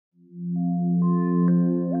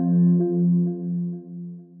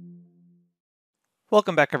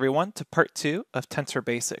Welcome back everyone to part 2 of Tensor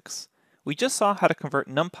Basics. We just saw how to convert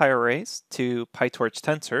NumPy arrays to PyTorch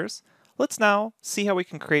tensors. Let's now see how we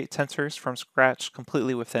can create tensors from scratch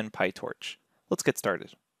completely within PyTorch. Let's get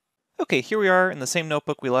started. Okay, here we are in the same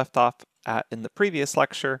notebook we left off at in the previous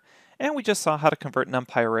lecture, and we just saw how to convert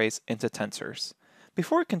NumPy arrays into tensors.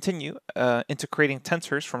 Before we continue into creating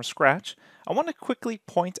tensors from scratch, I want to quickly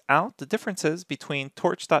point out the differences between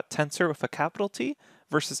torch.tensor with a capital T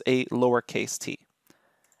versus a lowercase t.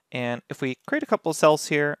 And if we create a couple of cells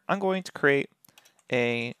here, I'm going to create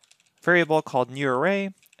a variable called new array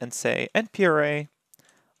and say np array.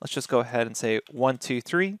 Let's just go ahead and say 1, 2,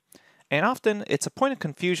 3. And often it's a point of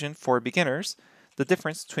confusion for beginners, the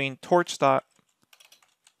difference between torch.tensor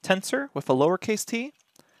with a lowercase t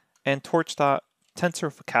and torch.tensor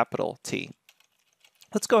with a capital T.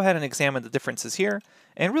 Let's go ahead and examine the differences here.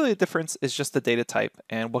 And really the difference is just the data type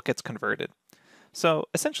and what gets converted. So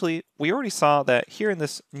essentially, we already saw that here in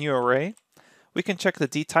this new array, we can check the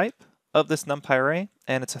D type of this NumPy array,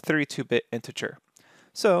 and it's a 32-bit integer.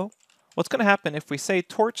 So what's going to happen if we say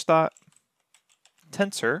torch.tensor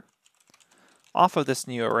off of this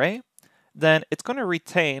new array, then it's going to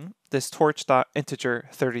retain this torch.integer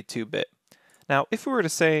 32-bit. Now, if we were to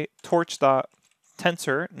say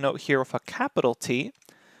torch.tensor, note here with a capital T,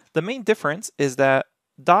 the main difference is that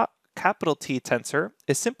capital T tensor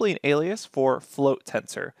is simply an alias for float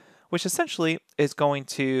tensor, which essentially is going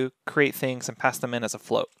to create things and pass them in as a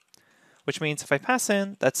float. Which means if I pass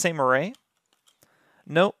in that same array,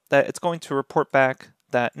 note that it's going to report back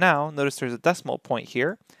that now, notice there's a decimal point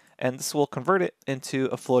here, and this will convert it into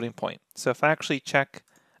a floating point. So if I actually check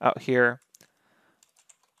out here,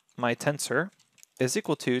 my tensor is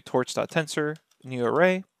equal to torch.tensor new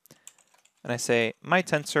array, and I say my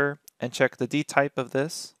tensor and check the D type of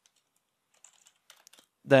this,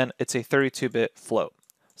 then it's a 32-bit float.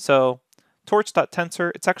 So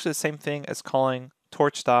torch.tensor, it's actually the same thing as calling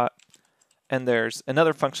torch. And there's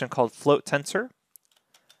another function called float tensor,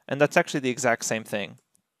 and that's actually the exact same thing.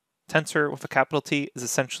 Tensor with a capital T is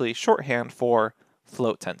essentially shorthand for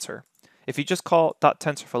float tensor. If you just call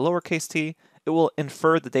 .tensor for lowercase t, it will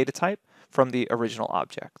infer the data type from the original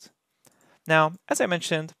object. Now, as I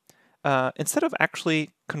mentioned, instead of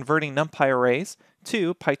actually converting NumPy arrays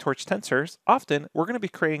to PyTorch tensors, often we're going to be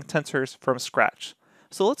creating tensors from scratch.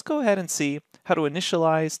 So let's go ahead and see how to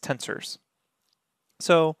initialize tensors.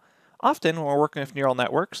 So often when we're working with neural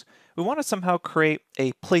networks, we want to somehow create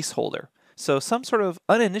a placeholder. So some sort of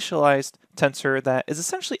uninitialized tensor that is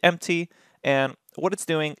essentially empty, and what it's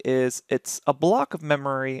doing is it's a block of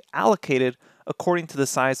memory allocated according to the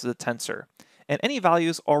size of the tensor. And any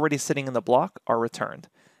values already sitting in the block are returned.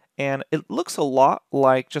 And it looks a lot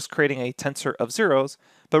like just creating a tensor of zeros,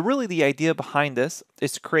 but really the idea behind this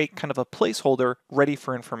is to create kind of a placeholder ready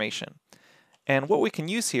for information. And what we can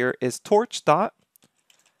use here is torch.empty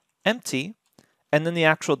and then the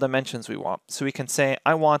actual dimensions we want. So we can say,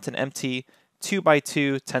 I want an empty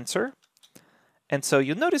 2x2 tensor. And so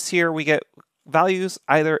you'll notice here we get values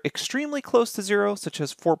either extremely close to 0, such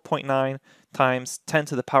as 4.9 times 10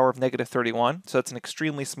 to the power of negative 31, so that's an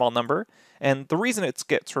extremely small number. And the reason it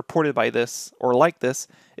gets reported by this, or like this,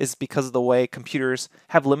 is because of the way computers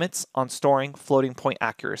have limits on storing floating point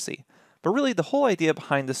accuracy. But really the whole idea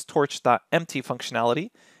behind this torch.empty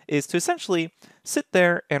functionality is to essentially sit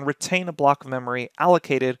there and retain a block of memory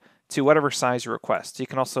allocated to whatever size you request. You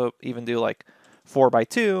can also even do like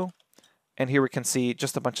 4x2, and here we can see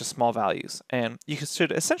just a bunch of small values. And you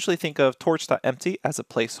should essentially think of torch.empty as a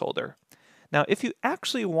placeholder. Now, if you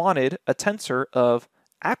actually wanted a tensor of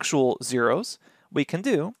actual zeros, what you can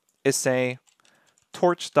do is say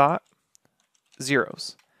torch.zeros,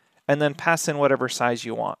 and then pass in whatever size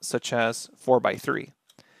you want, such as 4x3.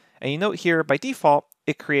 And you note here, by default,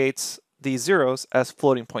 it creates these zeros as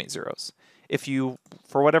floating point zeros. If you,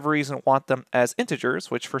 for whatever reason, want them as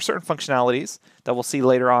integers, which for certain functionalities that we'll see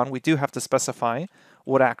later on, we do have to specify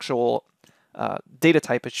what actual data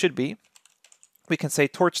type it should be, we can say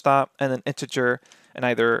torch. And then integer in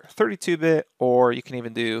either 32-bit or you can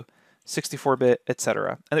even do 64-bit,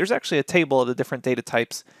 etc. And there's actually a table of the different data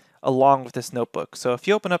types along with this notebook. So if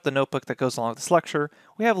you open up the notebook that goes along with this lecture,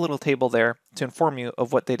 we have a little table there to inform you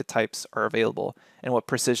of what data types are available and what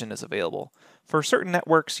precision is available. For certain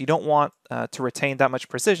networks, you don't want to retain that much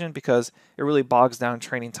precision because it really bogs down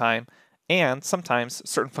training time, and sometimes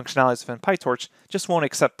certain functionalities within PyTorch just won't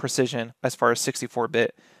accept precision as far as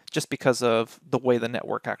 64-bit just because of the way the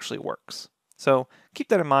network actually works. So keep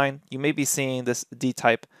that in mind. You may be seeing this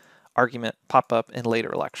D-type argument pop up in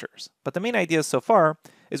later lectures. But the main idea so far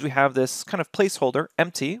is we have this kind of placeholder,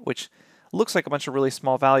 empty, which looks like a bunch of really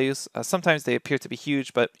small values. Sometimes they appear to be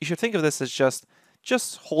huge, but you should think of this as just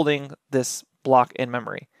just holding this block in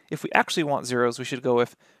memory. If we actually want zeros, we should go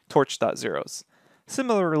with torch.zeros.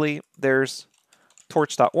 Similarly, there's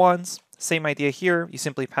torch.ones. Same idea here. You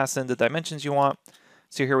simply pass in the dimensions you want.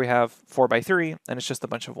 So here we have 4 by 3, and it's just a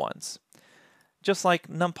bunch of ones. Just like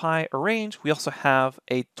NumPy arrange, we also have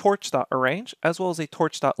a torch.arrange as well as a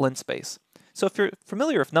torch.linspace. So if you're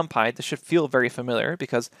familiar with NumPy, this should feel very familiar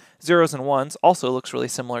because zeros and ones also looks really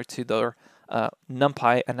similar to their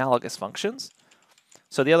NumPy analogous functions.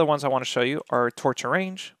 So the other ones I want to show you are torch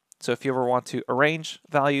arrange. So if you ever want to arrange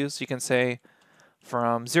values, you can say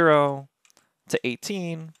from 0 to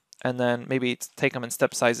 18, and then maybe take them in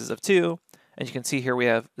step sizes of 2. And you can see here we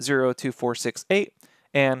have 0, 2, 4, 6, 8.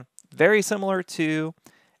 And very similar to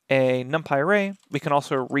a NumPy array, we can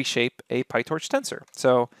also reshape a PyTorch tensor.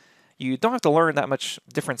 So you don't have to learn that much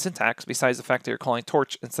different syntax besides the fact that you're calling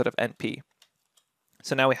torch instead of NP.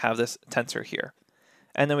 So now we have this tensor here.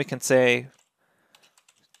 And then we can say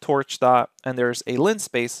torch dot, and there's a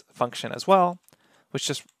linspace function as well, which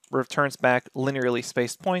just returns back linearly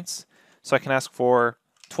spaced points. So I can ask for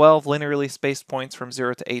 12 linearly spaced points from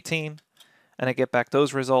 0 to 18, and I get back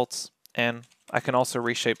those results, and I can also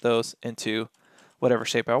reshape those into whatever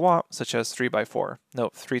shape I want, such as 3 by 4. No,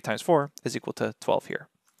 3 times 4 is equal to 12 here.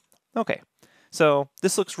 Okay, so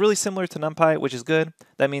this looks really similar to NumPy, which is good.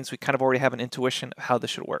 That means we kind of already have an intuition of how this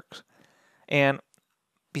should work. And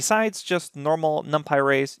besides just normal NumPy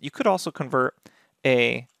arrays, you could also convert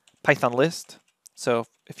a Python list. So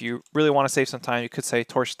if you really want to save some time, you could say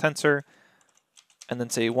torch tensor, and then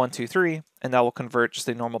say 1, 2, 3, and that will convert just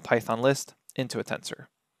a normal Python list into a tensor.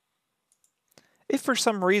 If for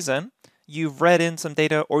some reason you've read in some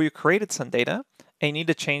data or you created some data and you need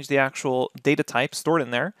to change the actual data type stored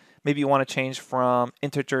in there, maybe you want to change from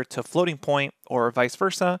integer to floating point or vice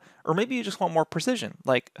versa, or maybe you just want more precision,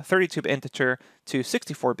 like 32-bit integer to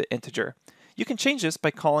 64-bit integer. You can change this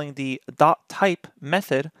by calling the .type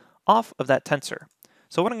method off of that tensor.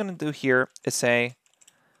 So what I'm going to do here is say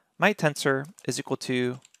my tensor is equal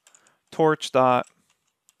to torch.tensor,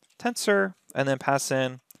 and then pass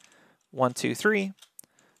in 1, 2, 3.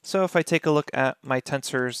 So if I take a look at my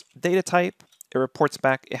tensor's data type, it reports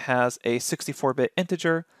back it has a 64-bit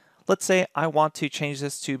integer. Let's say I want to change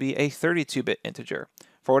this to be a 32-bit integer.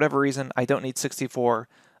 For whatever reason, I don't need 64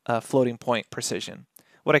 floating point precision.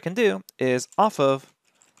 What I can do is off of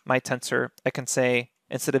my tensor, I can say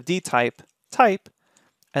instead of dtype, type,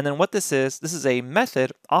 and then what this is a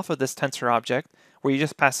method off of this tensor object where you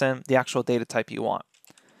just pass in the actual data type you want.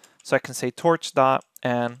 So I can say torch dot,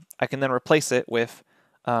 and I can then replace it with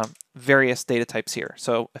various data types here.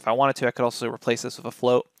 So if I wanted to, I could also replace this with a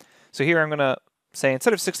float. So here I'm going to say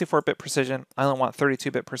instead of 64-bit precision, I only want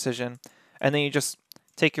 32-bit precision. And then you just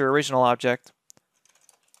take your original object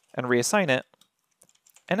and reassign it.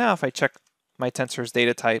 And now if I check my tensor's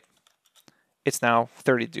data type, it's now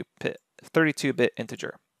 32-bit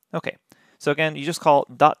integer. Okay, so again, you just call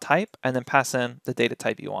 .type and then pass in the data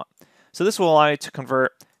type you want. So this will allow you to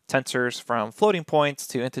convert tensors from floating points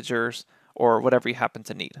to integers or whatever you happen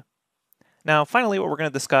to need. Now, finally, what we're going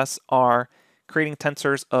to discuss are creating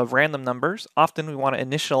tensors of random numbers. Often we want to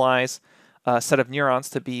initialize a set of neurons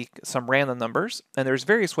to be some random numbers, and there's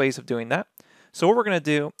various ways of doing that. So what we're going to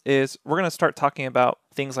do is we're going to start talking about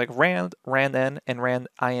things like rand, randn, and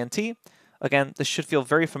randint. Again, this should feel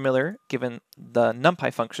very familiar given the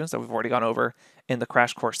NumPy functions that we've already gone over in the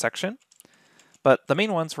crash course section. But the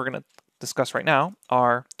main ones we're going to discuss right now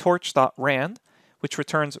are torch.rand, which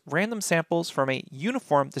returns random samples from a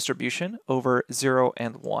uniform distribution over 0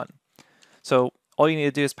 and 1. So all you need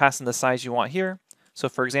to do is pass in the size you want here. So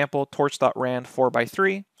for example, torch.rand 4 by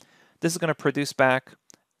 3. This is going to produce back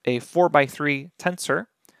a 4 by 3 tensor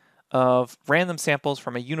of random samples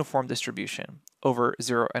from a uniform distribution over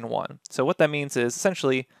 0 and 1. So what that means is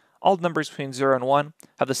essentially all numbers between 0 and 1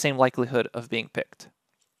 have the same likelihood of being picked.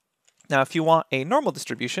 Now if you want a normal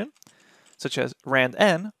distribution, such as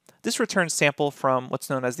randn, this returns sample from what's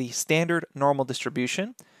known as the standard normal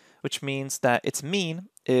distribution, which means that its mean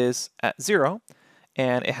is at 0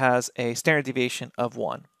 and it has a standard deviation of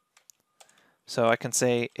 1. So I can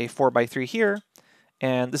say a 4 by 3 here,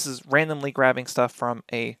 and this is randomly grabbing stuff from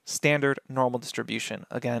a standard normal distribution,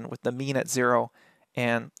 again with the mean at 0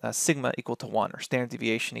 and sigma equal to 1, or standard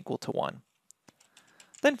deviation equal to 1.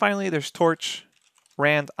 Then finally there's torch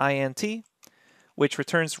randint, which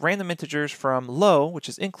returns random integers from low, which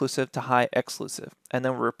is inclusive, to high exclusive, and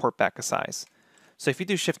then we'll report back a size. So if you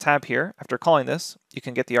do shift tab here, after calling this, you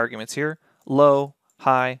can get the arguments here, low,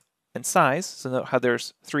 high, and size. So note how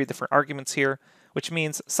there's 3 different arguments here, which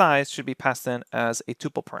means size should be passed in as a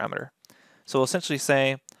tuple parameter. So we'll essentially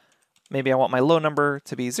say, maybe I want my low number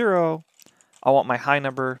to be 0, I want my high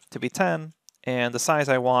number to be 10, and the size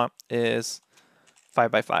I want is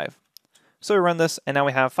 5 by 5. So we run this, and now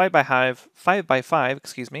we have 5 by 5,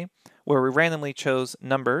 excuse me, where we randomly chose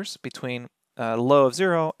numbers between low of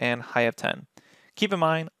 0 and high of 10. Keep in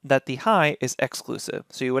mind that the high is exclusive,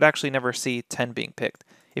 so you would actually never see 10 being picked.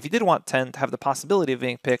 If you did want 10 to have the possibility of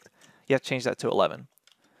being picked, you have to change that to 11.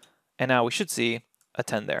 And now we should see a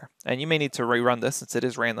 10 there. And you may need to rerun this since it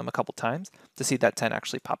is random a couple times to see that 10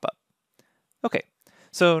 actually pop up. Okay,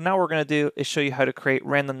 so now what we're going to do is show you how to create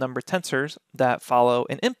random number tensors that follow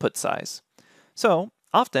an input size. So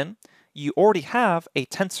often you already have a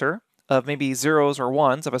tensor of maybe zeros or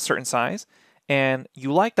ones of a certain size, and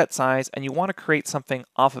you like that size and you want to create something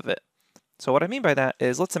off of it. So what I mean by that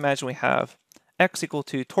is, let's imagine we have x equal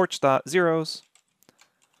to torch.zeros,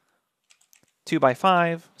 2 by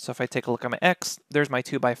 5. So if I take a look at my x, there's my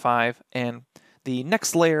 2 by 5, and the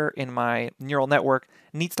next layer in my neural network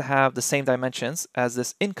needs to have the same dimensions as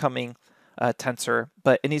this incoming tensor,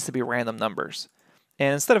 but it needs to be random numbers.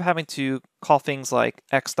 And instead of having to call things like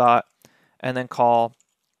x dot and then call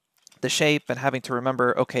the shape and having to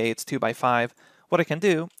remember, okay, it's 2 by 5, what I can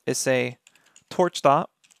do is say torch dot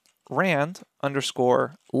rand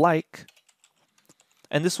underscore like,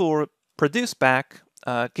 and this will produce back,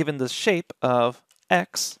 given the shape of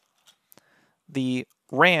x, the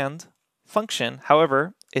rand function.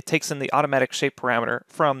 However, it takes in the automatic shape parameter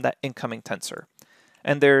from that incoming tensor.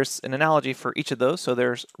 And there's an analogy for each of those. So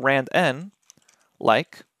there's rand n,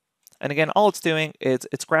 like, and again, all it's doing is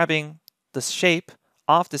it's grabbing the shape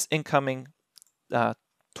off this incoming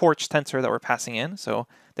torch tensor that we're passing in. So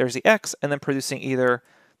there's the x, and then producing either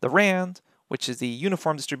the rand, which is the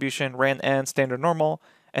uniform distribution, rand n, standard normal,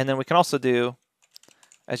 and then we can also do,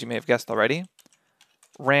 as you may have guessed already,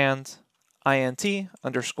 rand int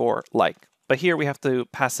underscore like. But here we have to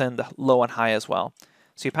pass in the low and high as well.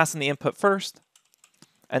 So you pass in the input first,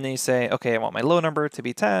 and then you say, okay, I want my low number to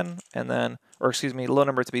be 10, and then, or excuse me, low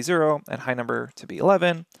number to be 0, and high number to be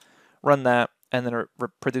 11. Run that, and then it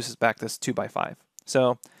produces back this 2 by 5.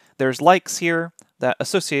 So there's likes here that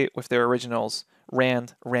associate with their originals,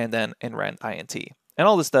 rand, rand_n, and rand int. And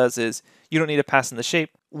all this does is, you don't need to pass in the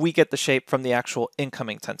shape. We get the shape from the actual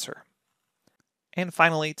incoming tensor. And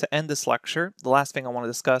finally, to end this lecture, the last thing I want to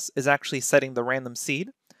discuss is actually setting the random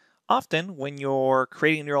seed. Often, when you're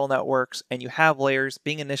creating neural networks and you have layers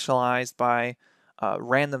being initialized by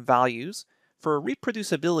random values, for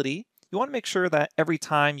reproducibility, you want to make sure that every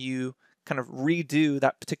time you kind of redo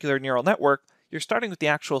that particular neural network, you're starting with the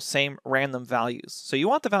actual same random values. So you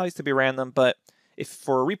want the values to be random, but if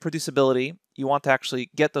for reproducibility, you want to actually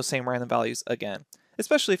get those same random values again.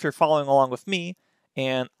 Especially if you're following along with me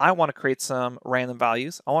and I want to create some random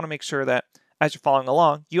values, I want to make sure that as you're following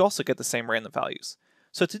along, you also get the same random values.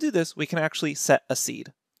 So to do this, we can actually set a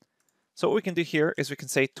seed. So what we can do here is we can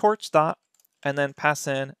say torch dot and then pass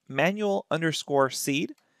in manual underscore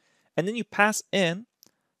seed, and then you pass in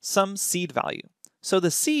some seed value. So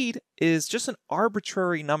the seed is just an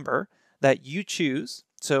arbitrary number that you choose.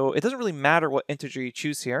 So it doesn't really matter what integer you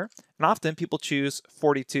choose here. And often people choose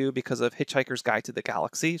 42 because of Hitchhiker's Guide to the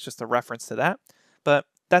Galaxy. It's just a reference to that. But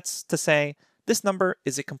that's to say this number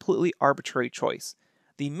is a completely arbitrary choice.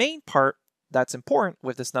 The main part that's important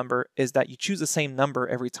with this number is that you choose the same number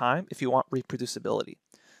every time if you want reproducibility.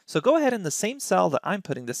 So go ahead in the same cell that I'm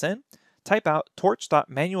putting this in, type out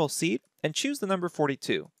torch.manualSeed and choose the number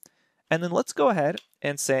 42. And then let's go ahead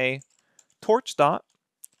and say torch.rand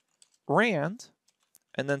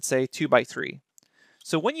and then say 2 by 3.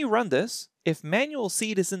 So when you run this, if manual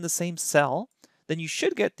seed is in the same cell, then you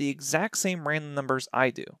should get the exact same random numbers I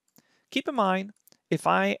do. Keep in mind, if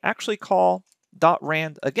I actually call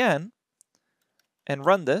 .rand again and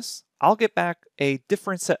run this, I'll get back a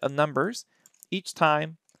different set of numbers each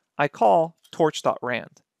time I call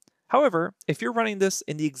torch.rand. However, if you're running this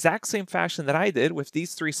in the exact same fashion that I did with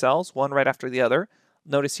these three cells, one right after the other,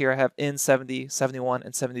 notice here I have in 70, 71,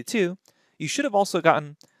 and 72, you should have also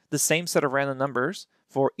gotten the same set of random numbers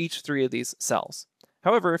for each three of these cells.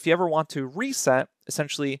 However, if you ever want to reset,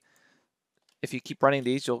 essentially, if you keep running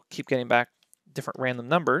these, you'll keep getting back different random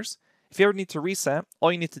numbers. If you ever need to reset,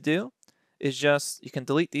 all you need to do is just, you can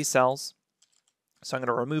delete these cells. So I'm going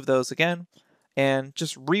to remove those again and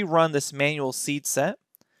just rerun this manual seed set.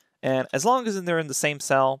 And as long as they're in the same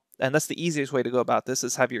cell, and that's the easiest way to go about this,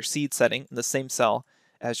 is have your seed setting in the same cell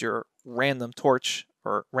as your random torch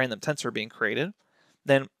or random tensor being created,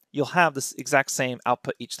 then you'll have this exact same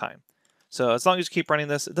output each time. So as long as you keep running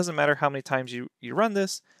this, it doesn't matter how many times you run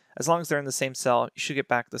this, as long as they're in the same cell, you should get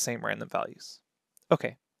back the same random values.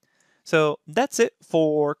 Okay, so that's it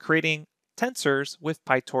for creating tensors with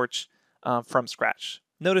PyTorch from scratch.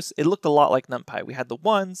 Notice it looked a lot like NumPy. We had the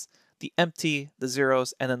ones, the empty, the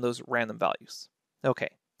zeros, and then those random values. Okay,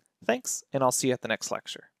 thanks, and I'll see you at the next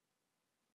lecture.